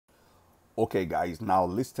Okay, guys, now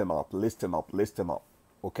listen up, listen up, listen up.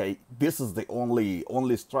 Okay, this is the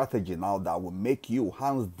only strategy now that will make you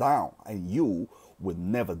hands down, and you will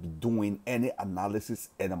never be doing any analysis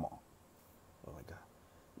anymore. Oh my God,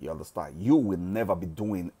 you understand? You will never be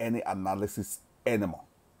doing any analysis anymore.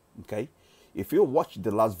 Okay, if you watch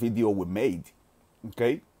the last video we made,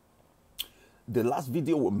 okay, the last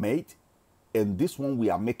video we made and this one we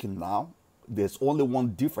are making now, there's only one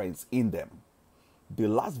difference in them. The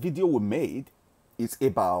last video we made is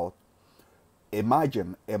about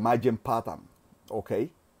emerging pattern. Okay,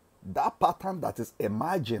 that pattern that is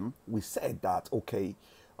emerging, we said that, okay,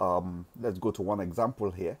 let's go to one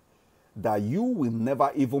example here, that you will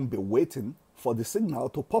never even be waiting for the signal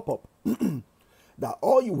to pop up. That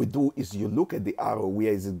all you will do is you look at the arrow.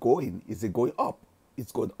 Where is it going? Is it going up?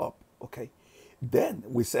 It's going up. Okay, then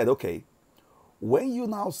we said, okay, when you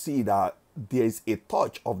now see that there is a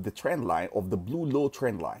touch of the trend line, of the blue low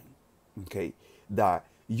trend line, okay, that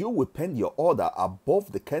you will pen your order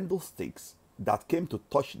above the candlesticks that came to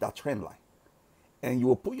touch that trend line, and you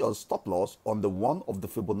will put your stop loss on the one of the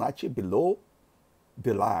Fibonacci below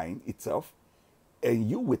the line itself, and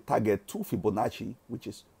you will target 2 Fibonacci, which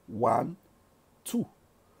is 1, 2.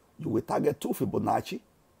 You will target 2 Fibonacci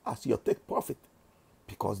as your take profit,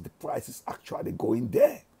 because the price is actually going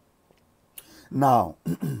there. Now,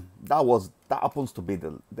 that happens to be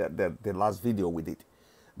the last video we did.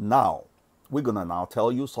 Now, we're gonna now tell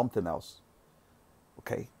you something else.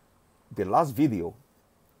 Okay, the last video,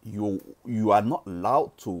 you are not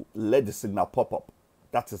allowed to let the signal pop up.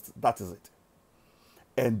 That is it,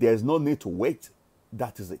 and there's no need to wait.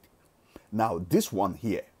 That is it. Now, this one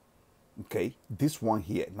here, okay, this one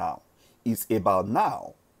here now is about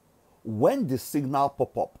now when the signal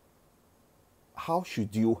pop up. How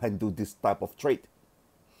should you handle this type of trade?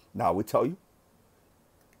 Now we tell you,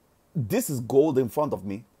 this is gold in front of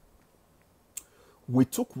me. We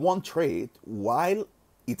took one trade while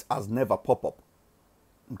it has never popped up,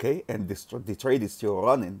 okay, and the trade is still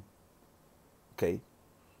running, okay,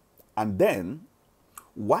 and then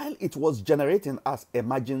while it was generating as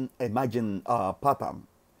emerging pattern,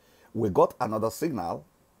 we got another signal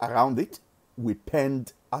around it. We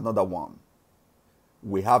penned another one.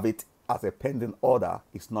 We have it as a pending order.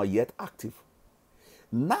 It's not yet active.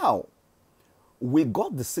 Now, we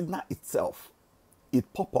got the signal itself.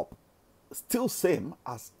 It pop up, still same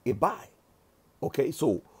as a buy. Okay,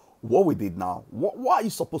 so what we did now, what are you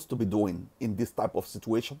supposed to be doing in this type of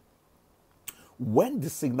situation? When the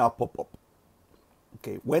signal pop up,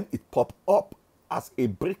 okay, when it pop up as a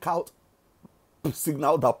breakout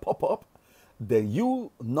signal that pop up, then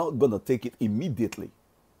you not gonna take it immediately.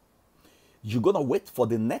 You're gonna wait for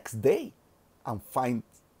the next day and find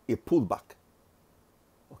a pullback.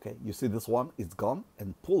 Okay, you see this one, it's gone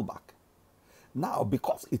and pull back. Now,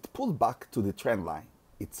 because it pulled back to the trend line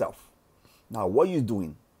itself, now what you're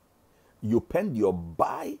doing, you pen your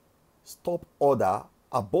buy stop order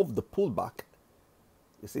above the pullback.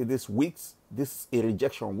 You see this wicks, this a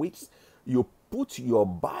rejection wicks, you put your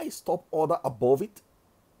buy stop order above it,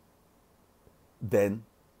 then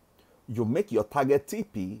you make your target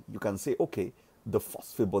TP. You can say, okay, the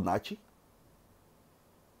first Fibonacci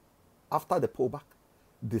after the pullback,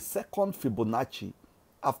 the second Fibonacci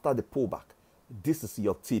after the pullback. This is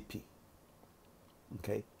your TP,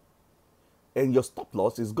 okay? And your stop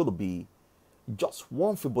loss is going to be just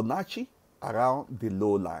one Fibonacci around the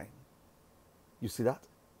low line. You see that?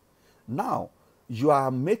 Now, you are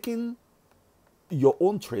making your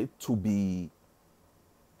own trade to be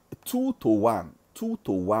 2 to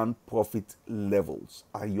 1 profit levels,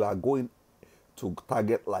 and you are going to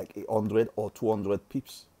target like 100 or 200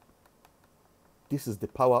 pips. This is the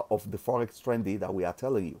power of the Forex Trendy that we are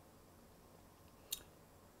telling you.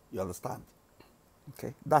 You understand?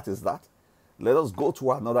 Okay, that is that. Let us go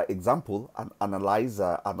to another example and analyze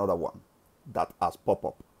another one that has pop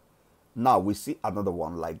up. Now we see another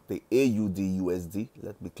one like the AUD USD.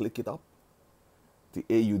 Let me click it up. The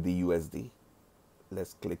AUD USD.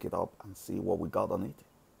 Let's click it up and see what we got on it.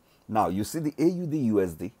 Now you see the AUD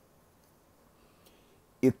USD.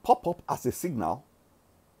 It pop up as a signal.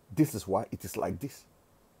 This is why it is like this.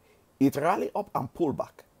 It rally up and pull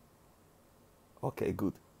back. Okay,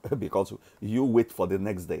 good. Because you wait for the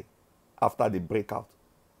next day after the breakout.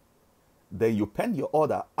 Then you pen your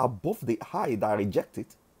order above the high that rejected.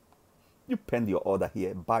 You pen your order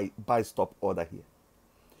here, buy stop order here.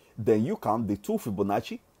 Then you count the 2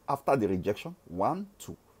 Fibonacci after the rejection. 1,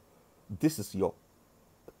 2. This is your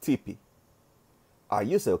TP.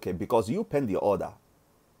 You say, okay, because you pen the order,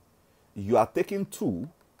 you are taking 2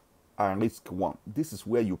 and risk 1. This is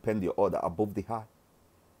where you pen the order above the high.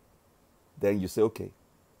 Then you say, okay,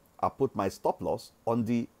 I put my stop loss on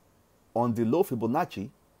the low Fibonacci,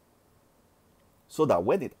 so that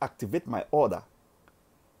when it activates my order,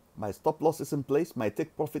 my stop loss is in place, my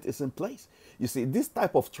take profit is in place. You see, this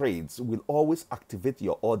type of trades will always activate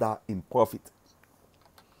your order in profit.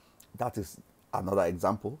 That is another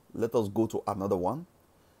example. Let us go to another one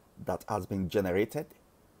that has been generated.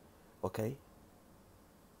 Okay.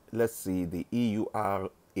 Let's see the EUR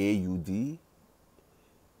AUD.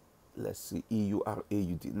 Let's see EUR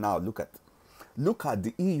AUD. Now look at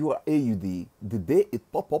the EUR AUD. The day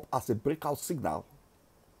it pop up as a breakout signal,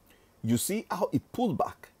 you see how it pulled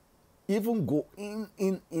back, even go in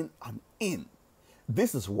and in.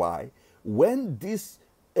 This is why when this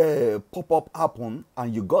pop-up happen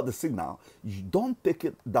and you got the signal, you don't take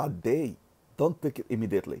it that day. Don't take it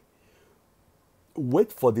immediately.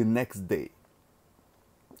 Wait for the next day.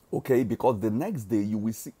 Okay, because the next day you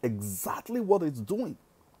will see exactly what it's doing.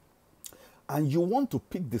 And you want to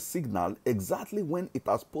pick the signal exactly when it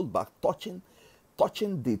has pulled back, touching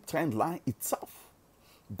the trend line itself.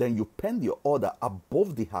 Then you pen your order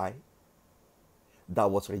above the high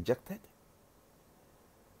that was rejected,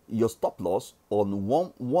 your stop loss on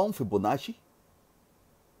one Fibonacci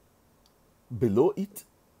below it,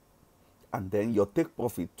 and then your take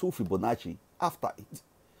profit 2 Fibonacci after it.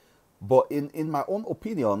 But in my own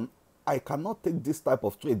opinion, I cannot take this type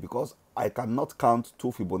of trade because I cannot count 2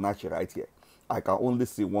 Fibonacci right here. I can only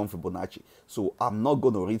see 1 Fibonacci. So I'm not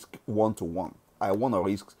going to risk 1 to 1. I want to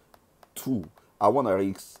risk 2. I want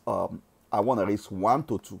to risk 1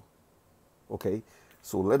 to 2. Okay,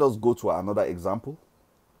 so let us go to another example.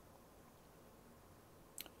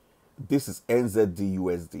 This is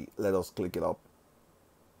NZD-USD. Let us click it up.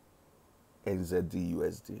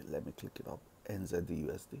 NZD-USD. Let me click it up.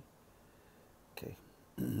 NZD-USD. Okay,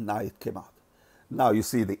 now it came out. Now you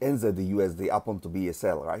see the NZD-USD happened to be a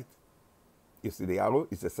sell, right? You see the arrow?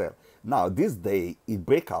 It's a sell. Now this day it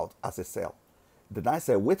break out as a sell. Then I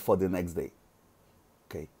say wait for the next day.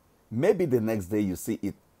 Okay, maybe the next day you see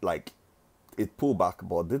it like it pull back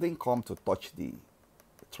but didn't come to touch the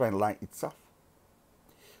trend line itself.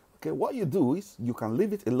 Okay, what you do is you can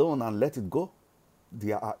leave it alone and let it go.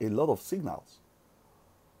 There are a lot of signals.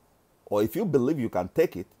 Or if you believe you can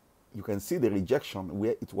take it, you can see the rejection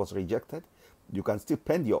where it was rejected. You can still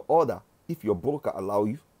pen your order if your broker allow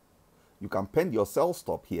you. You can pen your sell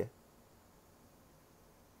stop here.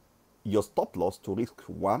 Your stop loss to risk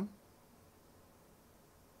 1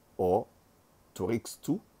 or to risk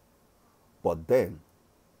 2. But then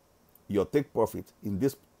your take profit in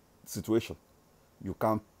this situation, you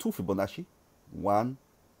count 2 Fibonacci, 1,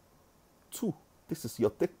 2. This is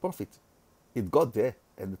your take profit. It got there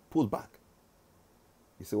and it pulled back.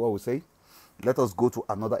 You see what we say? Let us go to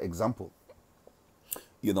another example.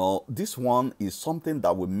 You know, this one is something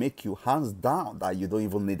that will make you hands down that you don't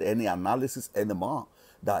even need any analysis anymore.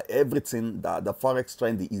 That everything, that the Forex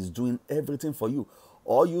Trendy is doing everything for you.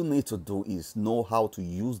 All you need to do is know how to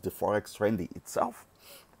use the Forex Trendy itself.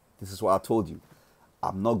 This is what I told you.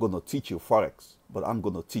 I'm not going to teach you Forex, but I'm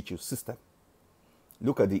going to teach you system.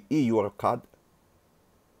 Look at the EUR card.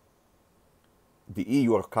 The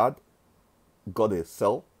EUR card got a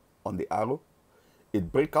sell on the arrow. It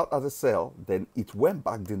break out as a sell, then it went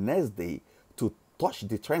back the next day to touch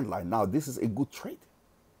the trend line. Now, this is a good trade.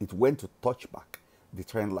 It went to touch back the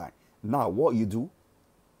trend line. Now, what you do,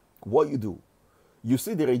 you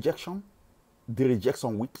see the rejection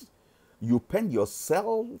wicks. You pen your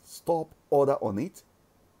sell stop order on it.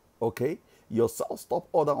 Okay, your sell stop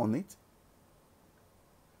order on it.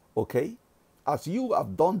 Okay, as you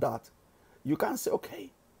have done that, you can say,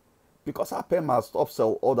 okay, because I pen my stop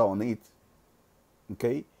sell order on it.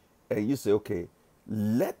 Okay, and you say, okay,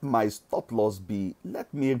 let my stop loss be,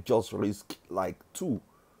 let me just risk like 2,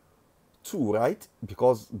 right?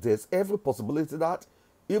 Because there's every possibility that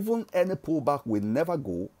even any pullback will never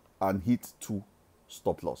go and hit 2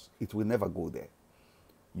 stop loss. It will never go there.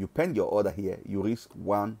 You pen your order here, you risk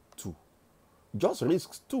 1, 2. Just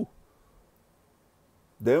risk 2.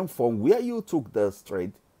 Then from where you took the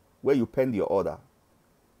trade, where you penned your order,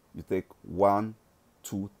 you take 1,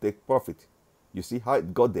 2, take profit. You see how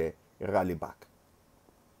it got there, rally back.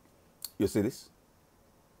 You see this?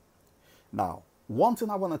 Now, one thing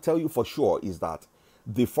I want to tell you for sure is that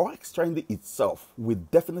the Forex Trendy itself will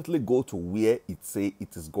definitely go to where it say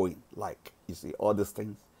it is going. Like, you see all these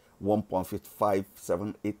things,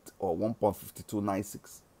 1.5578 or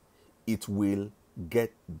 1.5296. It will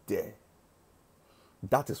get there.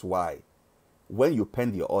 That is why when you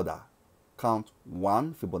pen your order, count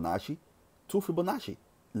 1 Fibonacci, 2 Fibonacci.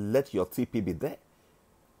 Let your TP be there.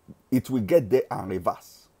 It will get there and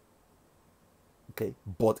reverse. Okay,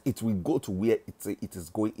 but it will go to where it is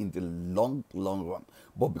going in the long run.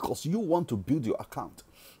 But because you want to build your account,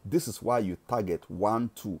 this is why you target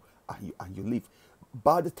 1, 2, and you leave.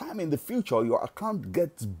 By the time in the future your account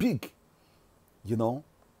gets big, you know,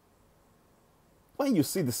 when you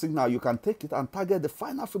see the signal, you can take it and target the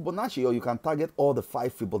final Fibonacci, or you can target all the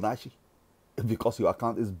 5 Fibonacci because your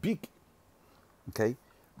account is big. Okay,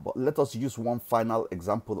 but let us use one final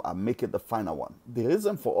example and make it the final one. The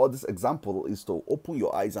reason for all this example is to open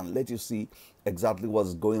your eyes and let you see exactly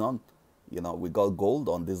what's going on. You know, we got gold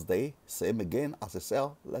on this day, same again as a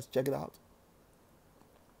sell. Let's check it out.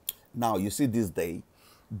 Now you see this day,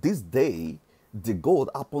 the gold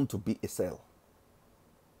happened to be a sell.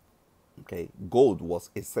 Okay, gold was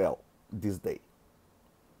a sell this day.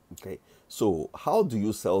 Okay, so how do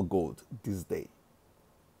you sell gold this day?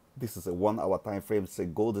 This is a 1 hour time frame. Say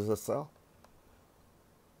gold is a sell.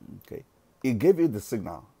 Okay, it gave you the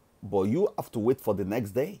signal, but you have to wait for the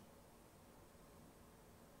next day.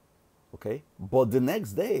 Okay, but the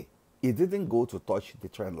next day it didn't go to touch the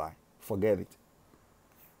trend line. Forget it.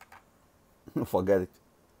 Forget it.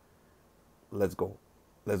 Let's go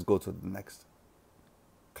to the next.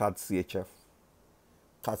 CAD CHF.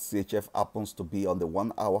 CAD CHF happens to be on the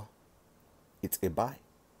 1 hour. It's a buy.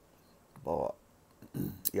 But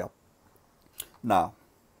yeah. Now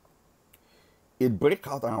it break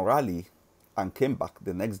out and rally and came back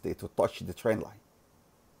the next day to touch the trend line.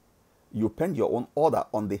 You penned your own order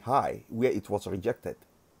on the high where it was rejected.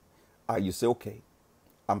 And you say, okay,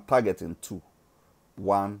 I'm targeting 2.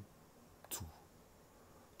 1, 2.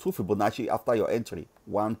 2 Fibonacci after your entry.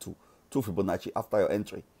 1, 2. 2 Fibonacci after your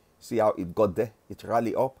entry. See how it got there? It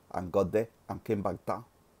rallied up and got there and came back down.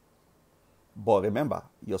 But remember,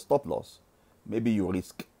 your stop loss, maybe you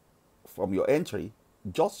risk from your entry,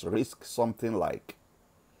 just risk something like,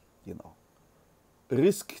 you know,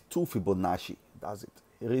 risk 2 Fibonacci. That's it.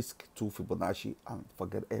 Risk 2 Fibonacci and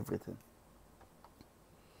forget everything.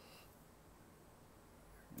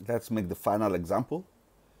 Let's make the final example.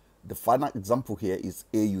 The final example here is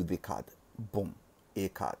AUD card. Boom. A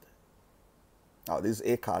card. Now this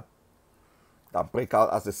is A card that break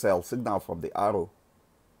out as a sell signal from the arrow.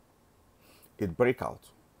 It break out.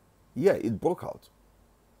 Yeah, it broke out.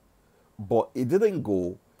 But it didn't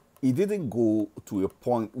go to a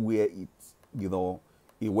point where it, you know,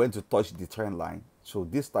 it went to touch the trend line. So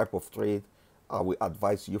this type of trade, I will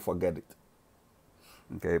advise you forget it.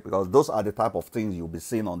 Okay, because those are the type of things you'll be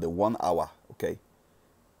seeing on the 1 hour. Okay.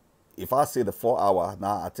 If I say the 4 hour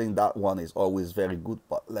now, I think that one is always very good.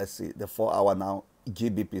 But let's see the 4 hour now,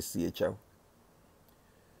 GBP CHF.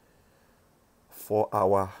 4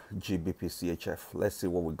 hour GBP CHF. Let's see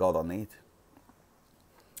what we got on it.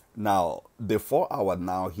 Now the 4 hour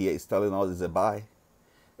now here is telling us it's a buy,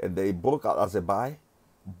 and they broke out as a buy,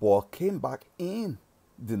 but came back in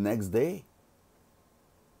the next day.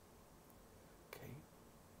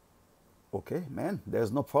 Okay, man, there's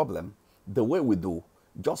no problem. The way we do,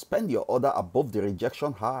 just spend your order above the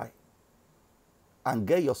rejection high and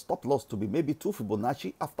get your stop loss to be maybe 2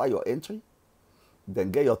 Fibonacci after your entry.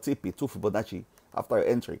 Then get your TP 2 Fibonacci after your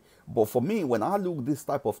entry. But for me, when I look this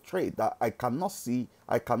type of trade that I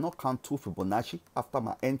cannot count 2 Fibonacci after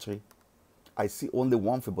my entry. I see only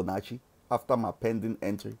 1 Fibonacci after my pending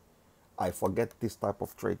entry. I forget this type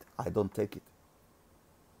of trade. I don't take it.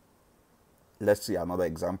 Let's see another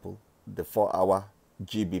example. The 4 hour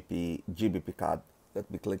GBP card. Let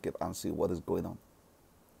me click it and see what is going on.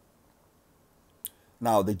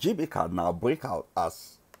 Now the GB card now break out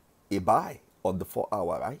as a buy on the 4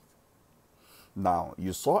 hour, right? Now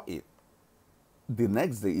you saw it. The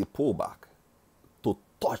next day it pulled back to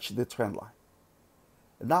touch the trend line.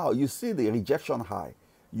 Now you see the rejection high.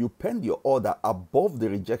 You penned your order above the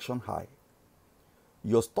rejection high.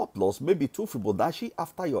 Your stop loss maybe 2 Fibonacci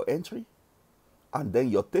after your entry, and then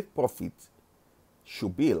your take profit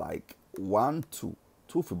should be like 1, 2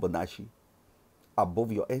 Fibonacci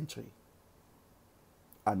above your entry.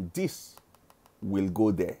 And this will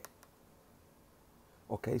go there.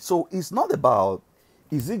 Okay, so it's not about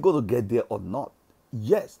is it going to get there or not.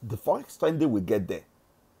 Yes, the Forex Trendy will get there.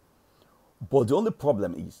 But the only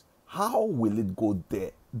problem is how will it go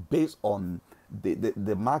there based on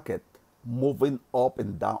the market moving up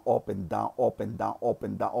and down, up and down, up and down, up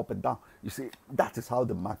and down, up and down. You see, that is how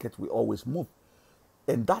the market will always move.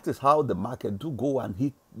 And that is how the market do go and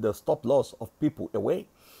hit the stop loss of people away.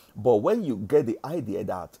 But when you get the idea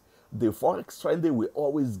that the Forex Trendy will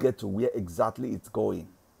always get to where exactly it's going.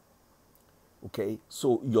 Okay,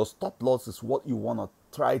 so your stop loss is what you want to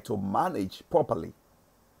try to manage properly.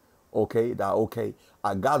 Okay, that okay,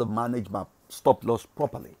 I got to manage my stop loss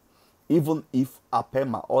properly. Even if I pay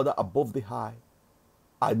my order above the high,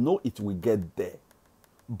 I know it will get there.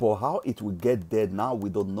 But how it will get there now, we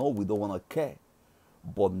don't know. We don't want to care.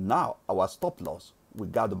 But now, our stop loss, we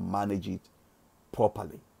got to manage it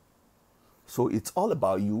properly. So it's all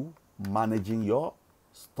about you managing your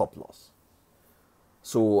stop loss.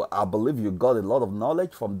 So I believe you got a lot of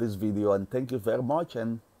knowledge from this video, and thank you very much.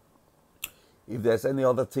 And if there's any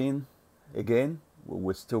other thing, again, we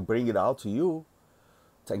will still bring it out to you.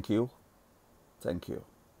 Thank you. Thank you.